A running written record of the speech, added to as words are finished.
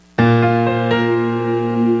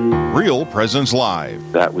Real Presence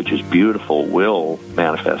Live. That which is beautiful will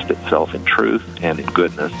manifest itself in truth and in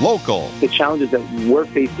goodness. Local. The challenges that we're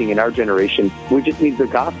facing in our generation, we just need the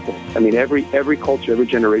gospel. I mean, every culture, every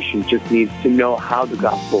generation just needs to know how the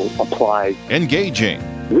gospel applies. Engaging.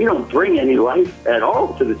 We don't bring any life at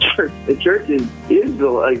all to the church. The church is the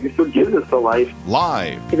life. It's what gives us the life.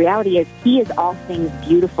 Live. The reality is He is all things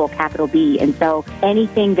beautiful, capital B. And so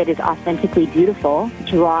anything that is authentically beautiful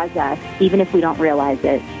draws us, even if we don't realize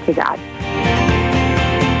it, to God.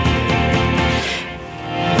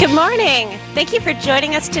 Good morning. Thank you for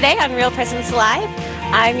joining us today on Real Presence Live.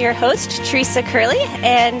 I'm your host, Teresa Curley,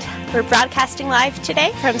 and we're broadcasting live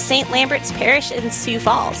today from St. Lambert's Parish in Sioux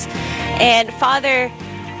Falls. And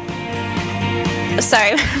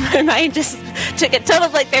sorry, my mind just took a total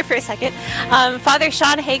blank there for a second. Father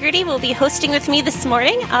Sean Hagerty will be hosting with me this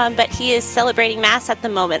morning, but he is celebrating Mass at the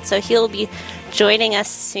moment, so he'll be joining us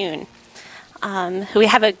soon. We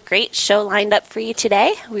have a great show lined up for you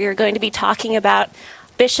today. We are going to be talking about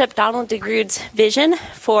Bishop Donald DeGrood's vision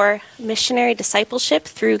for missionary discipleship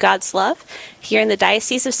through God's love here in the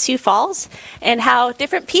Diocese of Sioux Falls, and how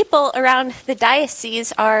different people around the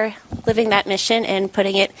diocese are living that mission and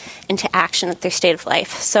putting it into action at their state of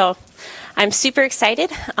life. So I'm super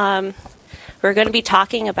excited. We're going to be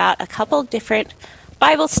talking about a couple different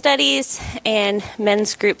Bible studies and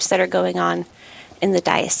men's groups that are going on in the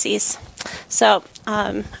diocese. So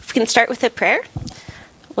if we can start with a prayer,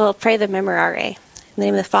 we'll pray the Memorare. In the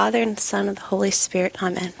name of the Father, and the Son, and the Holy Spirit.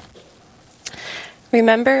 Amen.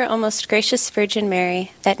 Remember, O most gracious Virgin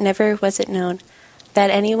Mary, that never was it known that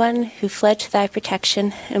anyone who fled to thy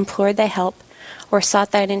protection, implored thy help, or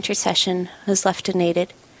sought thine intercession was left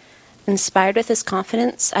unaided. Inspired with this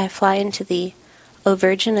confidence, I fly unto thee, O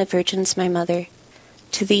Virgin of Virgins, my Mother.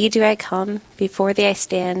 To thee do I come, before thee I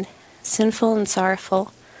stand, sinful and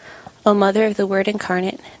sorrowful. O Mother of the Word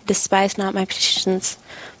incarnate, despise not my petitions,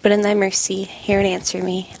 but in thy mercy hear and answer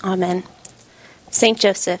me. Amen. Saint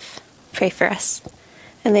Joseph, pray for us.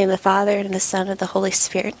 In the name of the Father, and the Son, and the Holy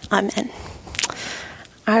Spirit. Amen.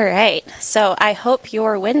 All right, so I hope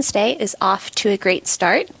your Wednesday is off to a great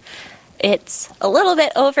start. It's a little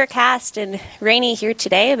bit overcast and rainy here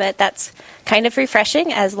today, but that's kind of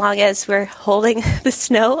refreshing as long as we're holding the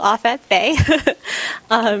snow off at bay.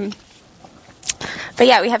 But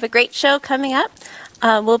yeah, we have a great show coming up.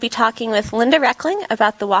 We'll be talking with Linda Reckling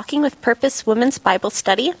about the Walking with Purpose Women's Bible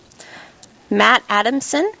Study, Matt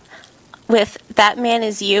Adamson with That Man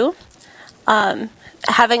Is You,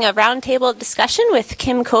 having a roundtable discussion with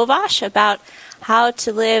Kim Kovash about how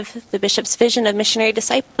to live the Bishop's vision of missionary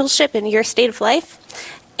discipleship in your state of life,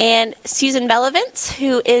 and Susan Bellavance,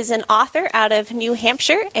 who is an author out of New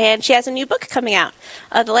Hampshire, and she has a new book coming out,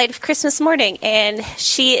 The Light of Christmas Morning, and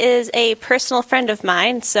she is a personal friend of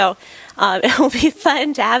mine, so it will be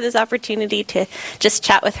fun to have this opportunity to just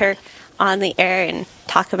chat with her on the air and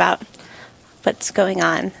talk about what's going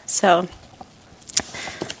on. So,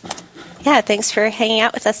 yeah, thanks for hanging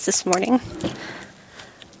out with us this morning.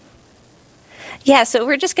 Yeah, so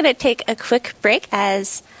we're just going to take a quick break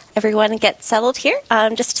as everyone gets settled here.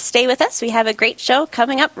 Just stay with us. We have a great show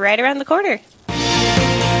coming up right around the corner.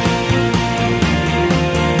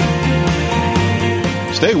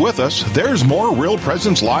 Stay with us. There's more Real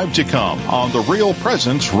Presence Live to come on the Real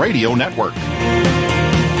Presence Radio Network.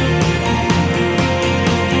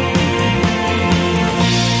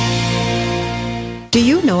 Do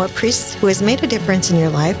you know a priest who has made a difference in your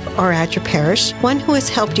life or at your parish? One who has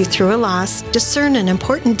helped you through a loss, discern an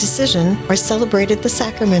important decision, or celebrated the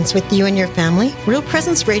sacraments with you and your family? Real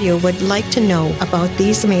Presence Radio would like to know about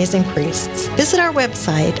these amazing priests. Visit our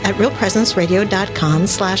website at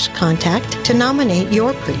realpresenceradio.com/contact to nominate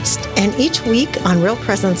your priest. And each week on Real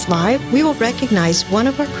Presence Live, we will recognize one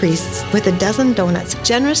of our priests with a dozen donuts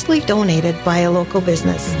generously donated by a local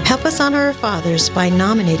business. Help us honor our fathers by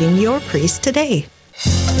nominating your priest today.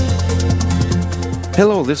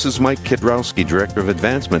 Hello, this is Mike Kidrowski, Director of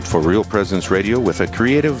Advancement for Real Presence Radio with a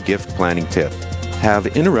creative gift planning tip. Have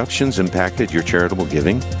interruptions impacted your charitable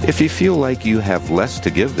giving? If you feel like you have less to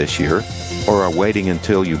give this year, or are waiting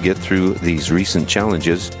until you get through these recent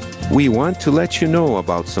challenges, we want to let you know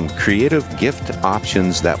about some creative gift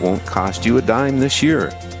options that won't cost you a dime this year.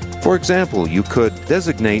 For example, you could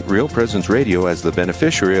designate Real Presence Radio as the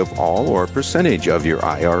beneficiary of all or percentage of your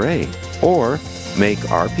IRA, or make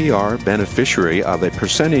RPR beneficiary of a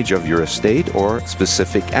percentage of your estate or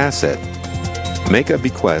specific asset. Make a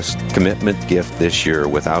bequest commitment gift this year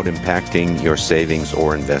without impacting your savings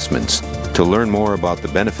or investments. To learn more about the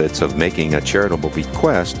benefits of making a charitable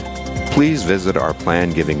bequest, please visit our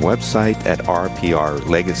plan giving website at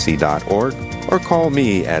rprlegacy.org or call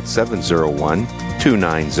me at 701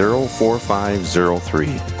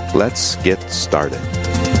 888-290-4503. Let's get started.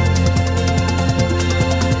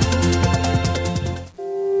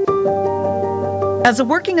 As a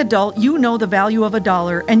working adult, you know the value of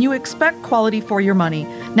 $1 and you expect quality for your money.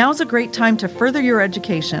 Now's a great time to further your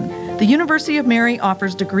education. The University of Mary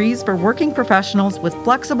offers degrees for working professionals with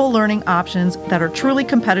flexible learning options that are truly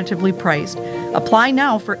competitively priced. Apply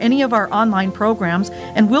now for any of our online programs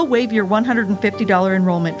and we'll waive your $150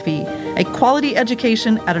 enrollment fee. A quality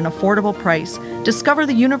education at an affordable price. Discover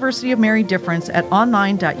the University of Mary difference at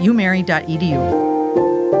online.umary.edu.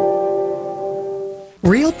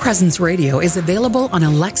 Real Presence Radio is available on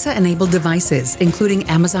Alexa-enabled devices, including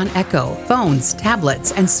Amazon Echo, phones,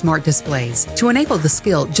 tablets, and smart displays. To enable the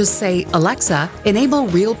skill, just say, Alexa, enable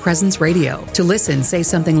Real Presence Radio. To listen, say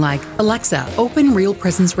something like, Alexa, open Real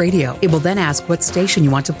Presence Radio. It will then ask what station you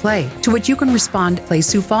want to play, to which you can respond, play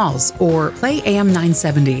Sioux Falls, or play AM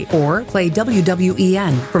 970, or play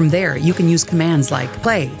WWEN. From there, you can use commands like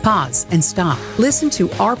play, pause, and stop. Listen to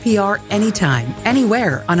RPR anytime,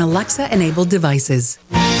 anywhere on Alexa-enabled devices.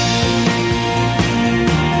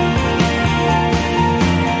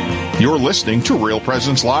 You're listening to Real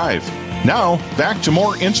Presence Live. Now, back to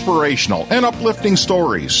more inspirational and uplifting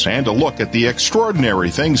stories and a look at the extraordinary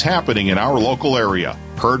things happening in our local area.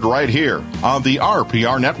 Heard right here on the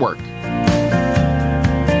RPR Network.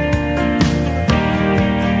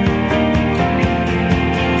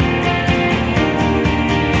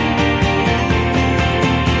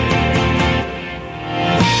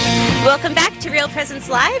 Welcome back to Real Presence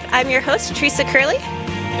Live. I'm your host, Teresa Curley.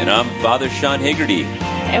 And I'm Father Sean Haggerty.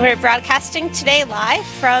 And we're broadcasting today live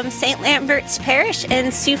from St. Lambert's Parish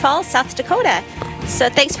in Sioux Falls, South Dakota. So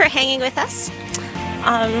thanks for hanging with us.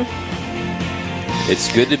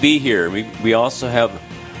 It's good to be here. We also have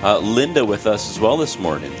Linda with us as well this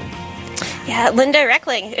morning. Yeah, Linda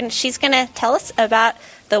Reckling, and she's going to tell us about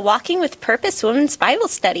the Walking with Purpose Women's Bible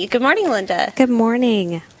Study. Good morning, Linda. Good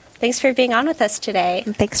morning. Thanks for being on with us today.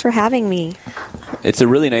 Thanks for having me. It's a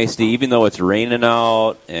really nice day, even though it's raining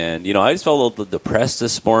out. And, I just felt a little depressed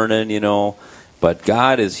this morning, But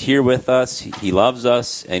God is here with us. He loves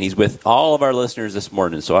us. And He's with all of our listeners this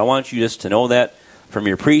morning. So I want you just to know that from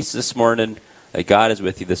your priest this morning, that God is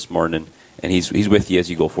with you this morning. And He's with you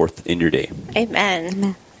as you go forth in your day.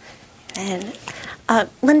 Amen. And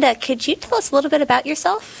Linda, could you tell us a little bit about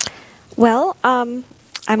yourself? Well,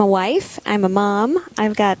 I'm a wife. I'm a mom.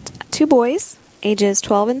 I've got 2 boys, ages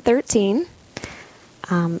 12 and 13.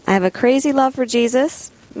 I have a crazy love for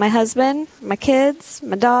Jesus, my husband, my kids,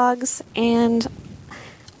 my dogs, and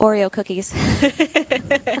Oreo cookies.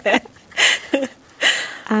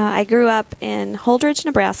 I grew up in Holdridge,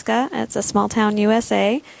 Nebraska. It's a small town,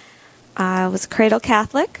 USA. I was cradle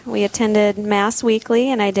Catholic. We attended Mass weekly,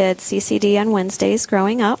 and I did CCD on Wednesdays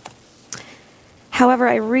growing up. However,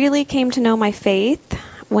 I really came to know my faith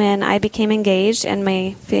when I became engaged, and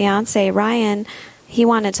my fiancé, Ryan, he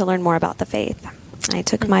wanted to learn more about the faith. I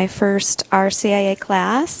took my first RCIA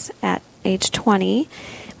class at age 20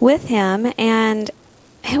 with him, and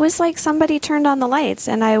it was like somebody turned on the lights,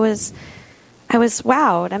 and I was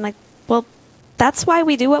wowed. I'm like, well, that's why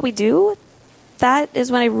we do what we do? That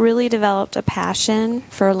is when I really developed a passion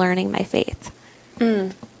for learning my faith.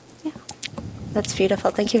 Yeah. That's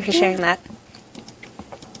beautiful. Thank you for sharing that.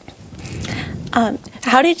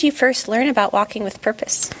 How did you first learn about Walking with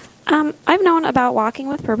Purpose? I've known about Walking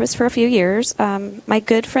with Purpose for a few years. My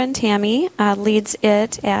good friend Tammy leads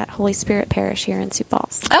it at Holy Spirit Parish here in Sioux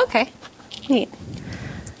Falls. Okay. Neat.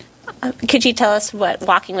 Could you tell us what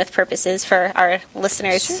Walking with Purpose is for our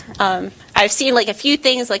listeners? Sure. I've seen a few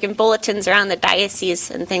things in bulletins around the diocese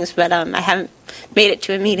and things, but I haven't made it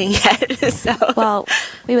to a meeting yet. So. Well,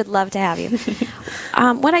 we would love to have you.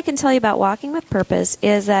 What I can tell you about Walking with Purpose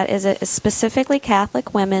is that is a specifically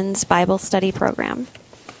Catholic women's Bible study program.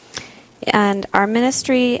 And our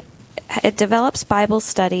ministry, it develops Bible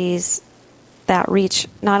studies that reach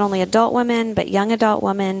not only adult women, but young adult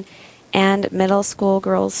women and middle school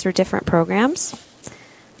girls through different programs.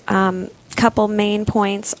 Couple main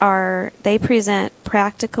points are they present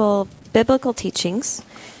practical biblical teachings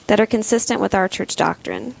that are consistent with our church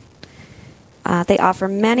doctrine. They offer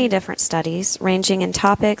many different studies, ranging in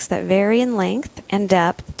topics that vary in length and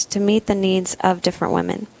depth to meet the needs of different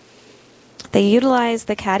women. They utilize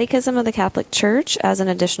the Catechism of the Catholic Church as an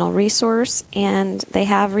additional resource, and they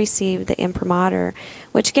have received the imprimatur,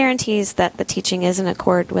 which guarantees that the teaching is in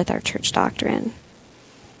accord with our church doctrine.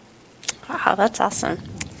 Wow, that's awesome.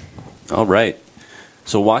 All right.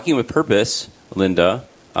 So Walking with Purpose, Linda,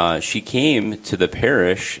 she came to the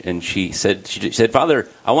parish and she said, "Father,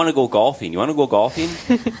 I want to go golfing. You want to go golfing?"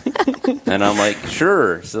 And I'm like,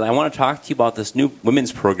 "Sure." So I want to talk to you about this new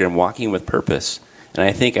women's program, Walking with Purpose. And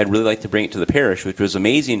I think I'd really like to bring it to the parish, which was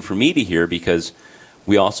amazing for me to hear because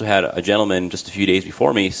we also had a gentleman just a few days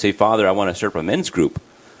before me say, "Father, I want to start up a men's group."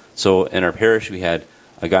 So in our parish, we had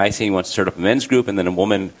a guy saying he wants to start up a men's group, and then a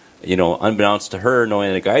woman, unbeknownst to her,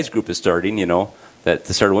 knowing that a guy's group is starting, that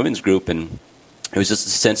to start a women's group. And it was just a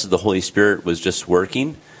sense of the Holy Spirit was just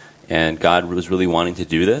working, and God was really wanting to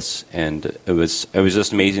do this. And it was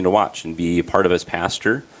just amazing to watch and be a part of as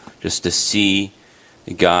pastor, just to see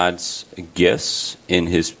God's gifts in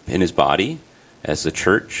his body as the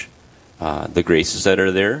church, the graces that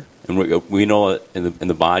are there. And we know in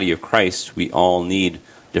the body of Christ, we all need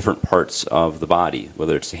different parts of the body,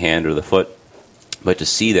 whether it's the hand or the foot. But to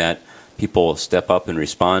see that people step up and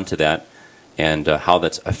respond to that, and how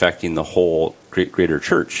that's affecting the whole greater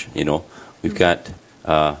church. We've got,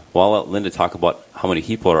 I'll let Linda talk about how many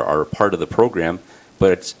people are part of the program,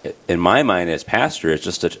 but it's, in my mind as pastor, it's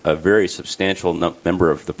just a very substantial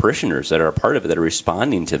number of the parishioners that are a part of it that are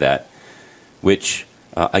responding to that, which,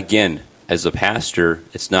 again, as a pastor,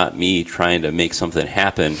 it's not me trying to make something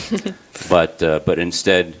happen, but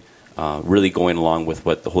instead really going along with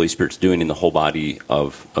what the Holy Spirit's doing in the whole body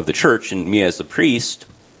of the church. And me as a priest,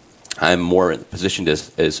 I'm more positioned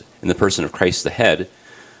as in the person of Christ the head,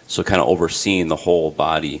 so kind of overseeing the whole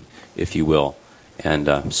body, if you will.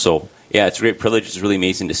 And so, yeah, it's a great privilege. It's really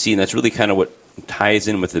amazing to see, and that's really kind of what ties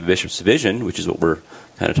in with the bishop's vision, which is what we're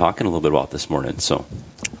kind of talking a little bit about this morning. So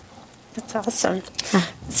that's awesome.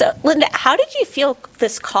 So, Linda, how did you feel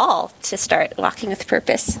this call to start Walking with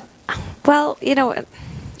Purpose? Well,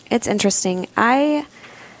 it's interesting. I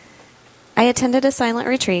attended a silent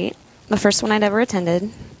retreat, the first one I'd ever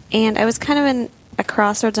attended. And I was kind of in a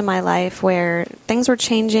crossroads in my life where things were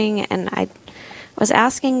changing, and I was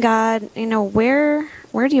asking God, where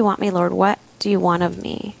do you want me, Lord? What do you want of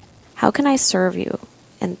me? How can I serve you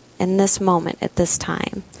in this moment at this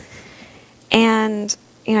time? And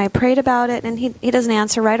I prayed about it, and he doesn't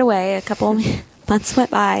answer right away. A couple months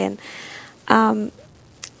went by, and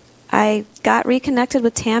I got reconnected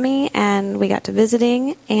with Tammy, and we got to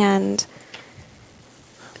visiting, and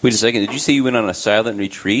wait a second. Did you say you went on a silent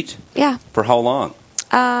retreat? Yeah. For how long?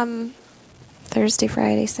 Thursday,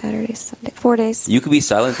 Friday, Saturday, Sunday. 4 days. You could be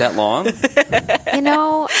silent that long?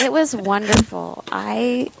 It was wonderful.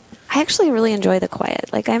 I actually really enjoy the quiet.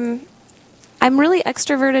 Like I'm really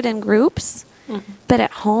extroverted in groups, but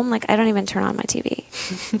at home, I don't even turn on my TV.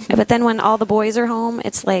 But then when all the boys are home,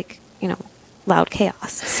 it's loud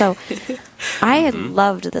chaos. So I had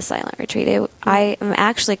loved the silent retreat. I am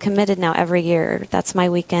actually committed now every year. That's my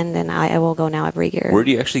weekend, and I will go now every year. Where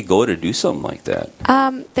do you actually go to do something like that?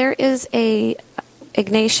 There is a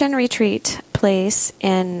Ignatian retreat place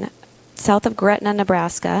in south of Gretna,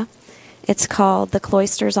 Nebraska. It's called the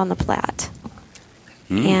Cloisters on the Platte.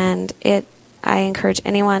 And I encourage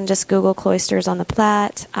anyone, just Google Cloisters on the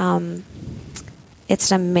Platte.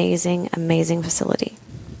 It's an amazing, amazing facility.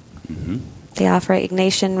 They offer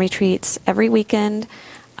Ignatian retreats every weekend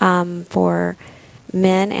for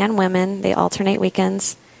men and women. They alternate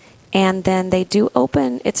weekends. And then they do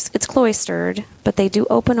open, it's cloistered, but they do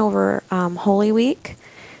open over Holy Week,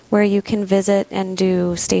 where you can visit and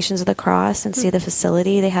do Stations of the Cross and see the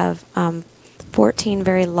facility. They have 14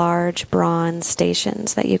 very large bronze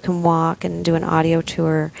stations that you can walk and do an audio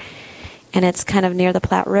tour. And it's kind of near the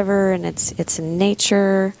Platte River, and it's in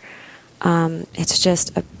nature. It's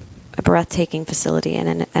just a breathtaking facility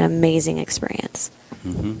and an amazing experience.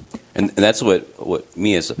 And that's what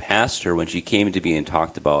me as a pastor, when she came to me and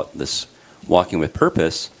talked about this Walking with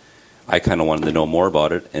Purpose, I kind of wanted to know more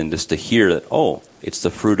about it, and just to hear that, it's the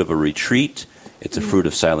fruit of a retreat, it's a fruit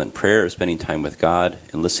of silent prayer, spending time with God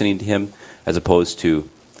and listening to Him, as opposed to,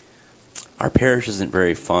 our parish isn't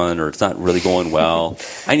very fun, or it's not really going well.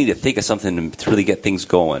 I need to think of something to really get things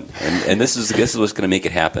going, and this is what's going to make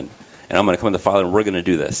it happen. And I'm going to come to the Father, and we're going to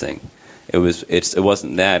do this thing. It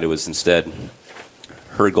wasn't that. It was instead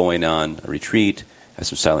her going on a retreat, have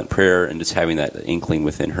some silent prayer, and just having that inkling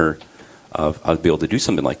within her of be able to do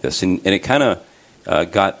something like this. And it kind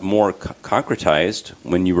of got more concretized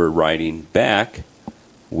when you were riding back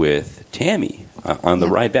with Tammy on the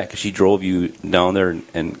ride back, because she drove you down there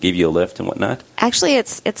and gave you a lift and whatnot. Actually,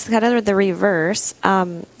 it's kind of the reverse.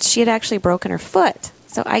 She had actually broken her foot.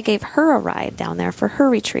 So I gave her a ride down there for her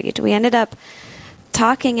retreat. We ended up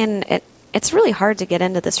talking, and it's really hard to get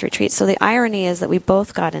into this retreat. So the irony is that we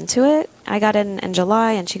both got into it. I got in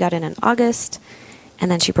July, and she got in August. And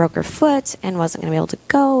then she broke her foot and wasn't going to be able to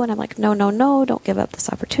go. And I'm like, no, don't give up this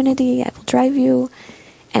opportunity. I will drive you.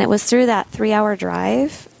 And it was through that 3-hour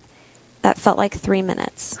drive that felt like 3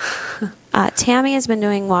 minutes. Tammy has been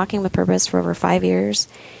doing Walking with Purpose for over 5 years.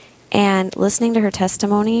 And listening to her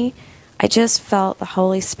testimony, I just felt the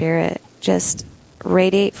Holy Spirit just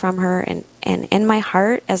radiate from her. And in my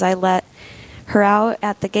heart, as I let her out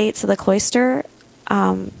at the gates of the cloister,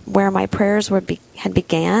 where my prayers had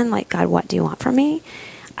began, like, God, what do you want from me?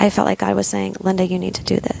 I felt like God was saying, Linda, you need to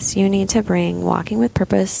do this. You need to bring Walking with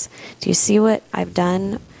Purpose. Do you see what I've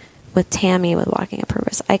done with Tammy with Walking with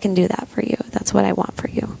Purpose? I can do that for you. That's what I want for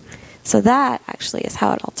you. So that actually is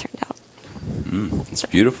how it all turned out. It's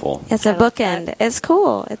beautiful. It's a bookend. It's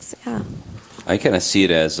cool. I kind of see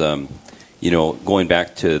it as, going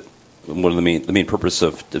back to one of the main purpose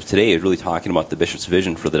of today is really talking about the bishop's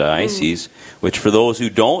vision for the diocese, which for those who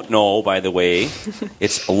don't know, by the way,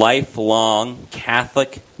 it's lifelong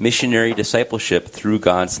Catholic missionary discipleship through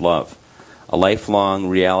God's love. A lifelong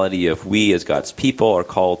reality of we as God's people are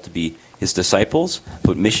called to be his disciples,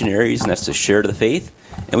 but missionaries, and that's to share the faith.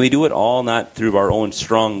 And we do it all not through our own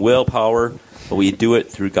strong willpower, but we do it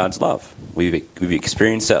through God's love. We've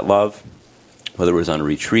experienced that love, whether it was on a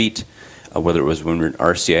retreat, whether it was when we were in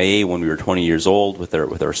RCIA, when we were 20 years old with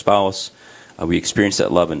our spouse. We experienced that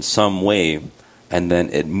love in some way, and then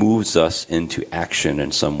it moves us into action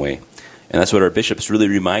in some way. And that's what our bishop's really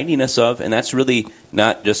reminding us of, and that's really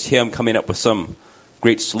not just him coming up with some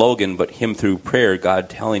great slogan, but him through prayer, God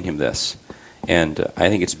telling him this. And I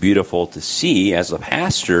think it's beautiful to see, as a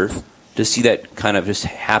pastor, to see that kind of just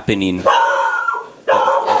happening and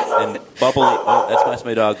bubbling. Oh, that's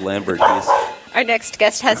my dog, Lambert. Our next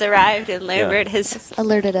guest has arrived, and Lambert has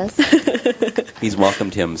alerted us. He's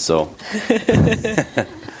welcomed him, so.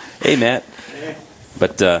 Hey, Matt.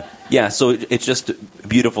 But, so it's just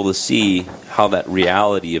beautiful to see how that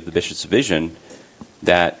reality of the bishop's vision,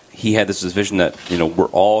 that he had this vision that, we're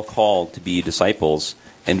all called to be disciples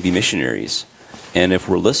and to be missionaries. And if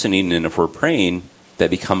we're listening and if we're praying, that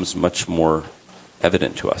becomes much more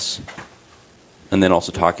evident to us. And then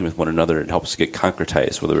also talking with one another, it helps get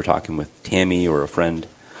concretized, whether we're talking with Tammy or a friend.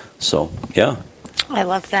 So, yeah. I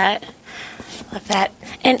love that.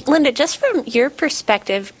 And Linda, just from your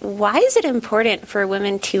perspective, why is it important for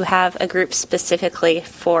women to have a group specifically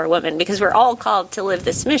for women? Because we're all called to live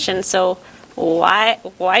this mission, so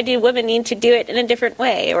why do women need to do it in a different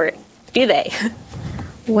way, or do they?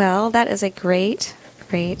 Well, that is a great,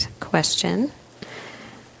 great question.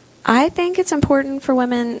 I think it's important for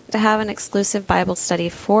women to have an exclusive Bible study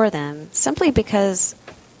for them, simply because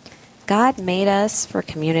God made us for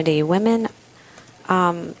community. Women,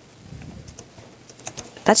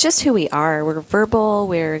 that's just who we are. We're verbal.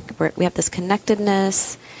 We have this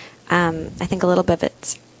connectedness. I think a little bit of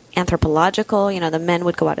it's anthropological. The men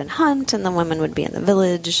would go out and hunt, and the women would be in the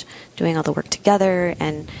village doing all the work together,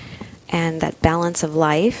 and that balance of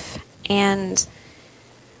life. And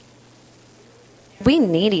we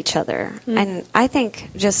need each other. And I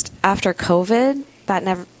think just after COVID,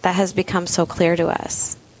 that has become so clear to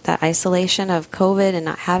us. That isolation of COVID and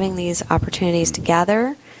not having these opportunities to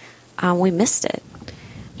gather, we missed it.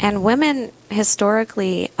 And women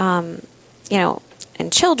historically, and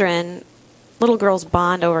children, little girls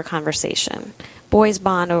bond over conversation. Boys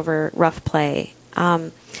bond over rough play.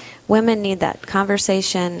 Women need that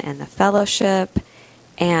conversation and the fellowship.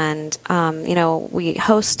 And, we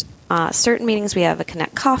host certain meetings. We have a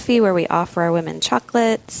Connect Coffee where we offer our women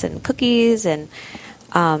chocolates and cookies and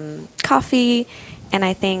coffee. And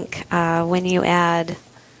I think when you add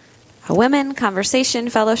a women, conversation,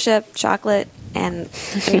 fellowship, chocolate, and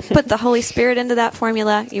you put the Holy Spirit into that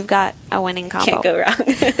formula, you've got a winning combo. Can't go wrong.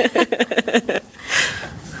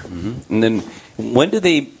 And then when do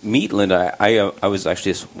they meet, Linda? I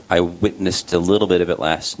witnessed a little bit of it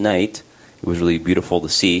last night. It was really beautiful to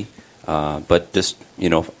see. But just,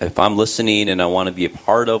 if I'm listening and I want to be a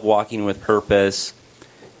part of Walking with Purpose,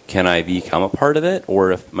 can I become a part of it?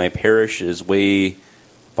 Or if my parish is way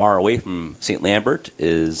far away from St. Lambert,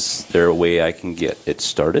 is there a way I can get it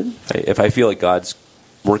started? If I feel like God's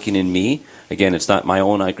working in me, again, it's not my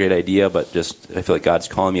own great idea, but just I feel like God's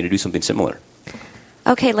calling me to do something similar.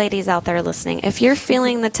 Okay, ladies out there listening, if you're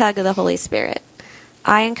feeling the tug of the Holy Spirit,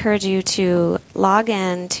 I encourage you to log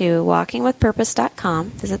in to walkingwithpurpose.com,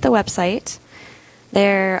 visit the website.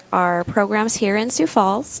 There are programs here in Sioux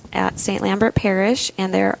Falls at St. Lambert Parish,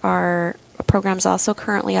 and there are programs also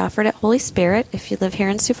currently offered at Holy Spirit if you live here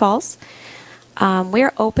in Sioux Falls. We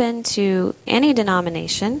are open to any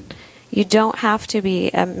denomination. You don't have to be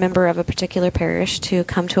a member of a particular parish to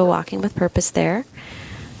come to a Walking with Purpose there.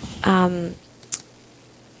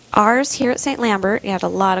 Ours here at St. Lambert, you had a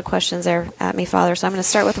lot of questions there at me, Father, so I'm going to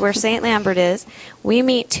start with where St. Lambert is. We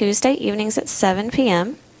meet Tuesday evenings at 7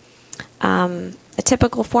 p.m. A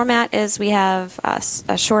typical format is we have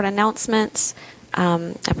a short announcements,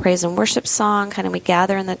 a praise and worship song, kind of we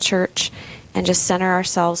gather in the church and just center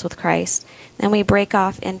ourselves with Christ. Then we break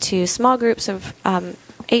off into small groups of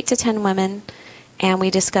 8 to 10 women, and we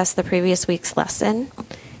discuss the previous week's lesson.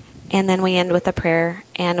 And then we end with a prayer.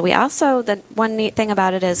 And we also, the one neat thing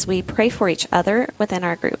about it is we pray for each other within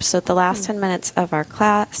our group. So at the last 10 minutes of our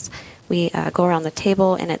class, we go around the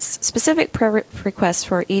table, and it's specific prayer requests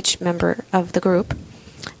for each member of the group.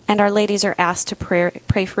 And our ladies are asked to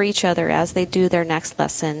pray for each other as they do their next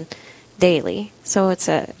lesson daily. So it's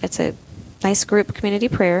a nice group community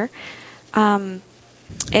prayer.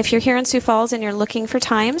 If you're here in Sioux Falls and you're looking for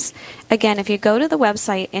times, again, if you go to the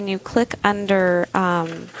website and you click under,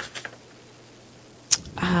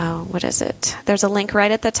 what is it? There's a link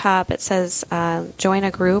right at the top. It says join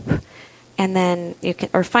a group, and then you can,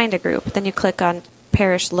 or find a group. Then you click on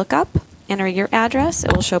Parish Lookup, enter your address.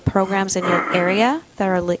 It will show programs in your area that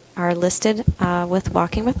are listed with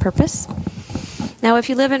Walking with Purpose. Now, if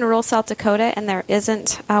you live in rural South Dakota and there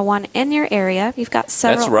isn't one in your area, you've got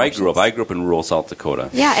several. That's where options. I grew up. I grew up in rural South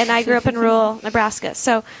Dakota. Yeah, and I grew up in rural Nebraska.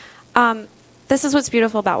 So this is what's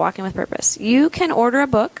beautiful about Walking with Purpose. You can order a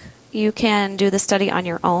book. You can do the study on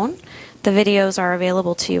your own. The videos are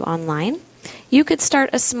available to you online. You could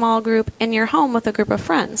start a small group in your home with a group of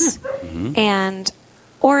friends.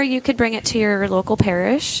 Or you could bring it to your local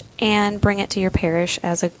parish and bring it to your parish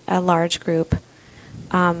as a large group.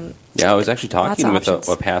 Yeah, I was actually talking with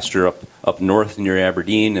a pastor up north near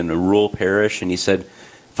Aberdeen in a rural parish, and he said,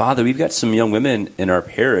 Father, we've got some young women in our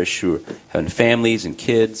parish who are having families and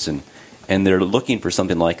kids, and they're looking for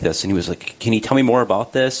something like this. And he was like, can you tell me more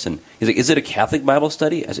about this? And he's like, is it a Catholic Bible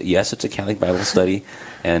study? I said, yes, it's a Catholic Bible study.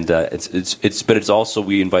 And it's also,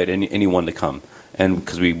 we invite anyone to come. And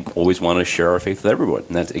because we always want to share our faith with everyone.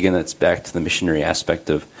 And that's back to the missionary aspect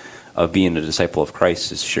of being a disciple of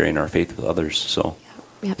Christ, is sharing our faith with others. So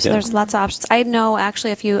there's lots of options. I know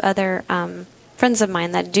actually a few other friends of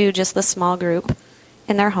mine that do just the small group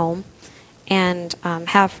in their home and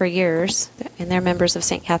have for years, and they're members of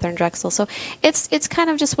St. Catherine Drexel. So it's kind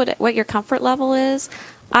of just what your comfort level is.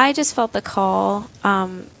 I just felt the call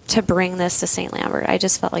to bring this to St. Lambert. I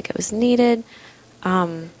just felt like it was needed.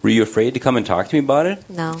 Were you afraid to come and talk to me about it?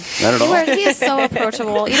 No. Not at all? He is so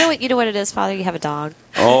approachable. You know what it is, Father? You have a dog.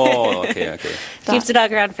 Oh, okay. Keeps the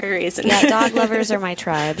dog around for a reason. Yeah, dog lovers are my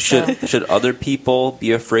tribe. Should other people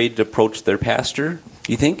be afraid to approach their pastor,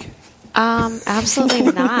 do you think?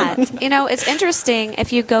 Absolutely not. It's interesting.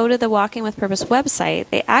 If you go to the Walking with Purpose website,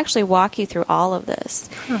 they actually walk you through all of this.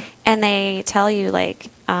 And they tell you,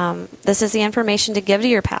 this is the information to give to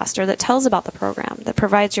your pastor that tells about the program, that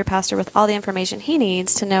provides your pastor with all the information he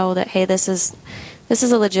needs to know that, hey, this is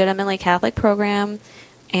a legitimately Catholic program,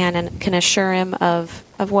 and can assure him of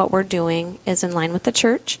what we're doing is in line with the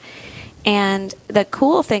church. And the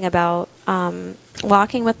cool thing about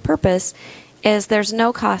Walking with Purpose is there's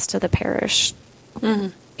no cost to the parish. Mm-hmm.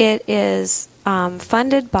 It is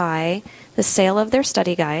funded by the sale of their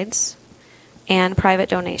study guides and private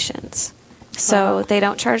donations. So they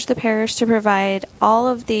don't charge the parish to provide all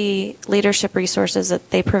of the leadership resources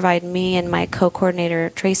that they provide me and my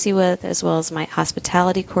co-coordinator Tracy with, as well as my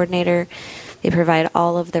hospitality coordinator. They provide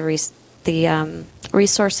all of the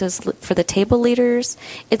resources for the table leaders.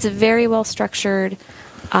 It's very well structured.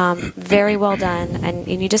 Very well done, and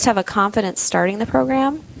you just have a confidence starting the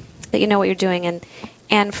program that you know what you're doing.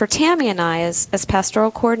 And for Tammy and I, as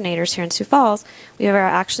pastoral coordinators here in Sioux Falls, we are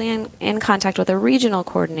actually in contact with a regional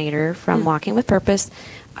coordinator from Walking with Purpose.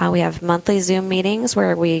 We have monthly Zoom meetings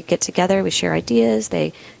where we get together, we share ideas,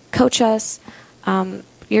 they coach us.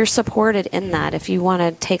 You're supported in that if you want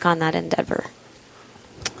to take on that endeavor.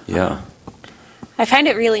 Yeah. I find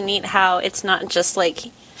it really neat how it's not just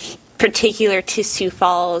particular to Sioux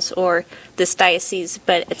Falls or this diocese,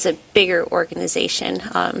 but it's a bigger organization.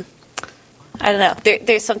 I don't know.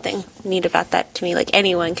 There's something neat about that to me.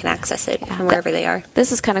 Anyone can access it from wherever they are.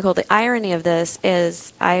 This is kind of cool. The irony of this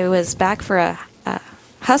is I was back for a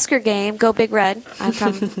Husker game, Go Big Red. I'm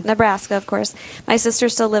from Nebraska, of course. My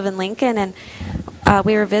sisters still live in Lincoln, and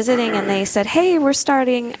we were visiting, and they said, hey, we're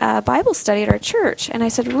starting a Bible study at our church. And I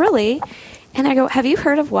said, really? And I go, have you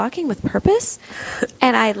heard of Walking with Purpose?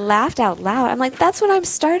 And I laughed out loud. I'm like, that's what I'm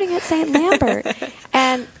starting at St. Lambert.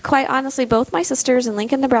 And quite honestly, both my sisters in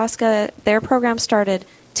Lincoln, Nebraska, their program started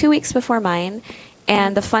 2 weeks before mine.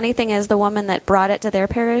 And the funny thing is, the woman that brought it to their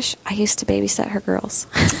parish, I used to babysit her girls.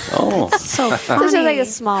 Oh. So funny. This is like a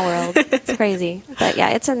small world. It's crazy. But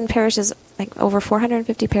yeah, it's in parishes, like over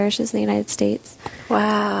 450 parishes in the United States.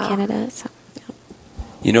 Wow. Canada. So, yeah.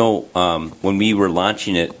 You know, when we were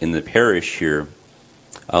launching it in the parish here,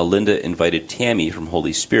 Linda invited Tammy from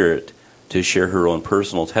Holy Spirit to share her own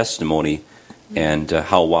personal testimony and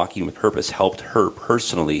how Walking with Purpose helped her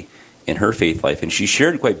personally in her faith life. And she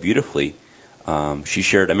shared quite beautifully. She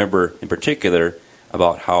shared, I remember in particular,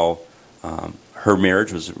 about how her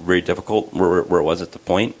marriage was very difficult, where it was at the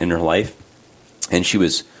point in her life. And she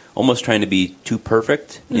was almost trying to be too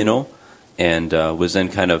perfect, you know, and was then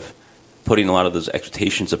kind of putting a lot of those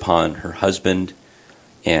expectations upon her husband.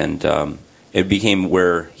 And it became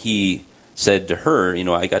where he said to her, you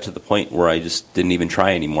know, I got to the point where I just didn't even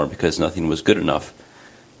try anymore because nothing was good enough.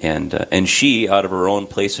 And she, out of her own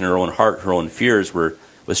place in her own heart, her own fears,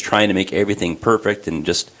 was trying to make everything perfect and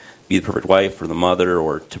just be the perfect wife or the mother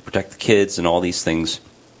or to protect the kids and all these things.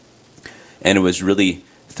 And it was really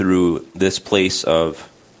through this place of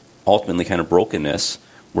ultimately kind of brokenness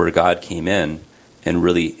where God came in and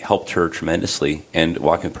really helped her tremendously. And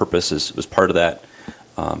Walking with Purpose was part of that.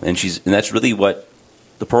 And that's really what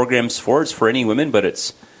the program's for. It's for any women, but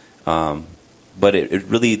it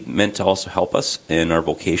really meant to also help us in our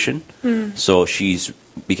vocation. So she's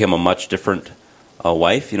become a much different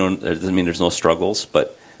wife. You know, it doesn't mean there's no struggles,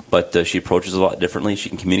 but she approaches a lot differently. She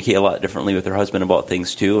can communicate a lot differently with her husband about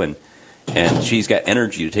things too, and she's got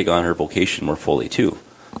energy to take on her vocation more fully too.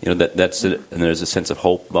 You know, that's it, and there's a sense of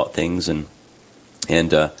hope about things, and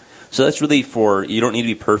so that's really for, you don't need to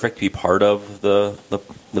be perfect to be part of the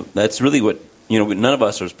that's really what, you know, none of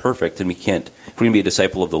us are perfect, and we can't, if we're going to be a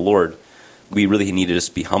disciple of the Lord, we really need to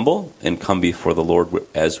just be humble and come before the Lord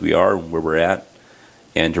as we are, where we're at,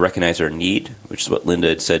 and to recognize our need, which is what Linda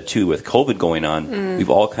had said too, with COVID going on. We've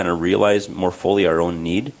all kind of realized more fully our own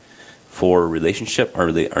need for relationship,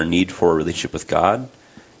 our need for a relationship with God,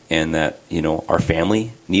 and that, you know, our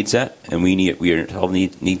family needs that, and we all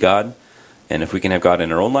need God. And if we can have God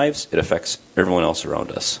in our own lives, it affects everyone else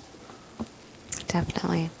around us.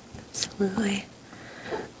 Definitely. Absolutely.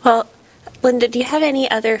 Well, Linda, do you have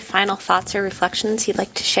any other final thoughts or reflections you'd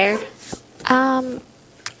like to share?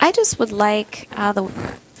 I just would like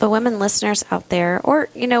the women listeners out there, or,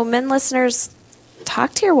 you know, men listeners,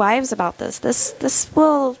 talk to your wives about this. This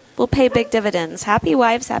will pay big dividends. Happy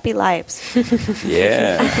wives, happy lives.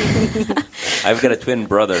 Yeah. I've got a twin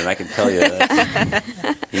brother, and I can tell you that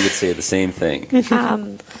he would say the same thing.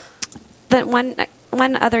 But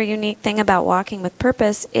one other unique thing about Walking with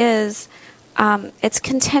Purpose is it's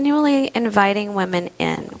continually inviting women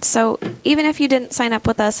in. So even if you didn't sign up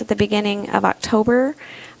with us at the beginning of October,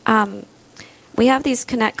 we have these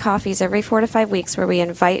Connect Coffees every 4 to 5 weeks where we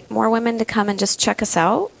invite more women to come and just check us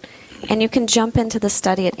out. And you can jump into the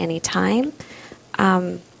study at any time.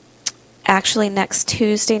 Actually, next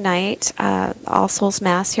Tuesday night, All Souls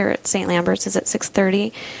Mass here at St. Lambert's is at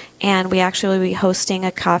 6:30, and we actually will be hosting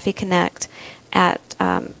a Coffee Connect at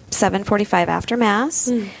 7:45 after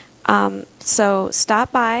Mass. So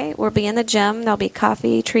stop by. We'll be in the gym. There'll be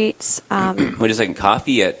coffee, treats. Wait a second.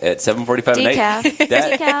 Coffee at 7:45 at night?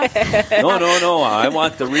 Decaf. No. I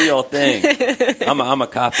want the real thing. I'm a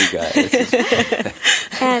coffee guy.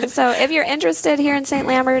 And so if you're interested here in St.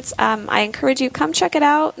 Lambert's, I encourage you, come check it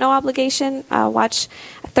out. No obligation. Watch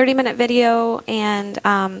a 30-minute video, and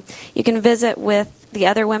you can visit with the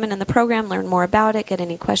other women in the program, learn more about it, get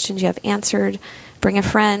any questions you have answered. Bring a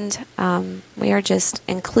friend. We are just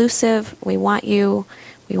inclusive. We want you.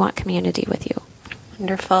 We want community with you.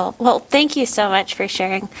 Wonderful. Well, thank you so much for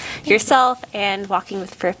sharing yourself and Walking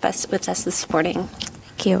with Purpose with us this morning.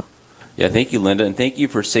 Thank you. Yeah, thank you, Linda, and thank you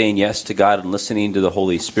for saying yes to God and listening to the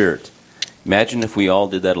Holy Spirit. Imagine if we all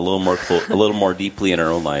did that a little more deeply in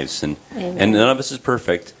our own lives. And none of us is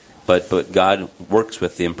perfect, but God works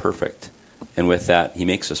with the imperfect, and with that, He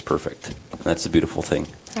makes us perfect. That's a beautiful thing.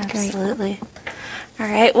 Absolutely. All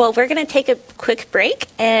right, well, we're going to take a quick break,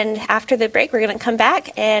 and after the break, we're going to come back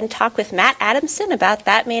and talk with Matt Adamson about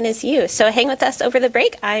That Man Is You. So hang with us over the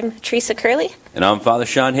break. I'm Teresa Curley. And I'm Father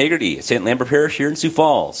Sean Hagerty at St. Lambert Parish here in Sioux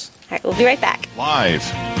Falls. All right, we'll be right back. Live,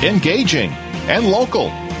 engaging, and local.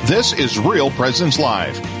 This is Real Presence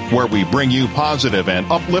Live, where we bring you positive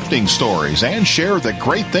and uplifting stories and share the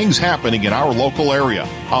great things happening in our local area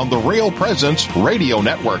on the Real Presence Radio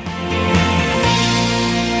Network.